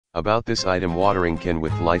About this item: watering can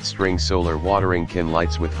with light string. Solar watering can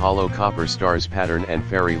lights with hollow copper stars pattern and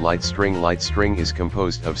fairy light string. Light string is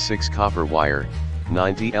composed of 6 copper wire,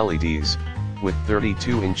 90 LEDs, with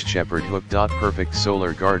 32-inch shepherd hook. Perfect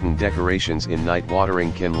solar garden decorations in night.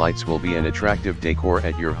 Watering can lights will be an attractive decor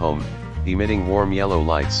at your home, emitting warm yellow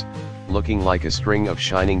lights, looking like a string of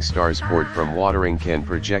shining stars poured from watering can,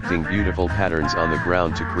 projecting beautiful patterns on the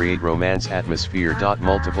ground to create romance atmosphere.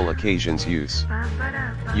 Multiple occasions use.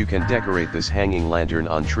 You can decorate this hanging lantern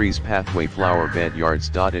on trees, pathway, flower bed, yards.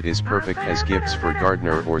 It is perfect as gifts for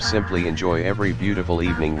gardener or simply enjoy every beautiful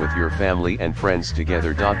evening with your family and friends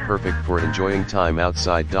together. Perfect for enjoying time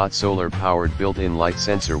outside. Solar powered built-in light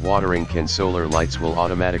sensor. Watering can solar lights will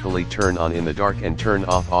automatically turn on in the dark and turn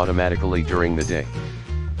off automatically during the day.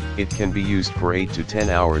 It can be used for 8 to 10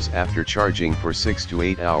 hours after charging for 6 to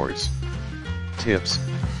 8 hours. Tips: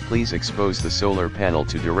 please expose the solar panel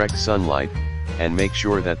to direct sunlight, and make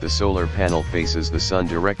sure that the solar panel faces the sun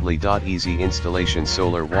directly. Easy installation.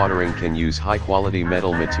 Solar watering can use high quality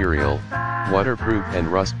metal material, waterproof and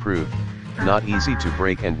rust proof, not easy to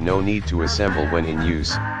break and no need to assemble when in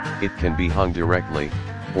use. It can be hung directly,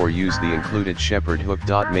 or use the included shepherd hook.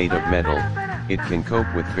 Made of metal, it can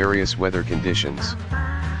cope with various weather conditions.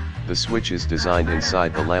 The switch is designed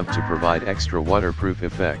inside the lamp to provide extra waterproof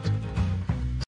effect.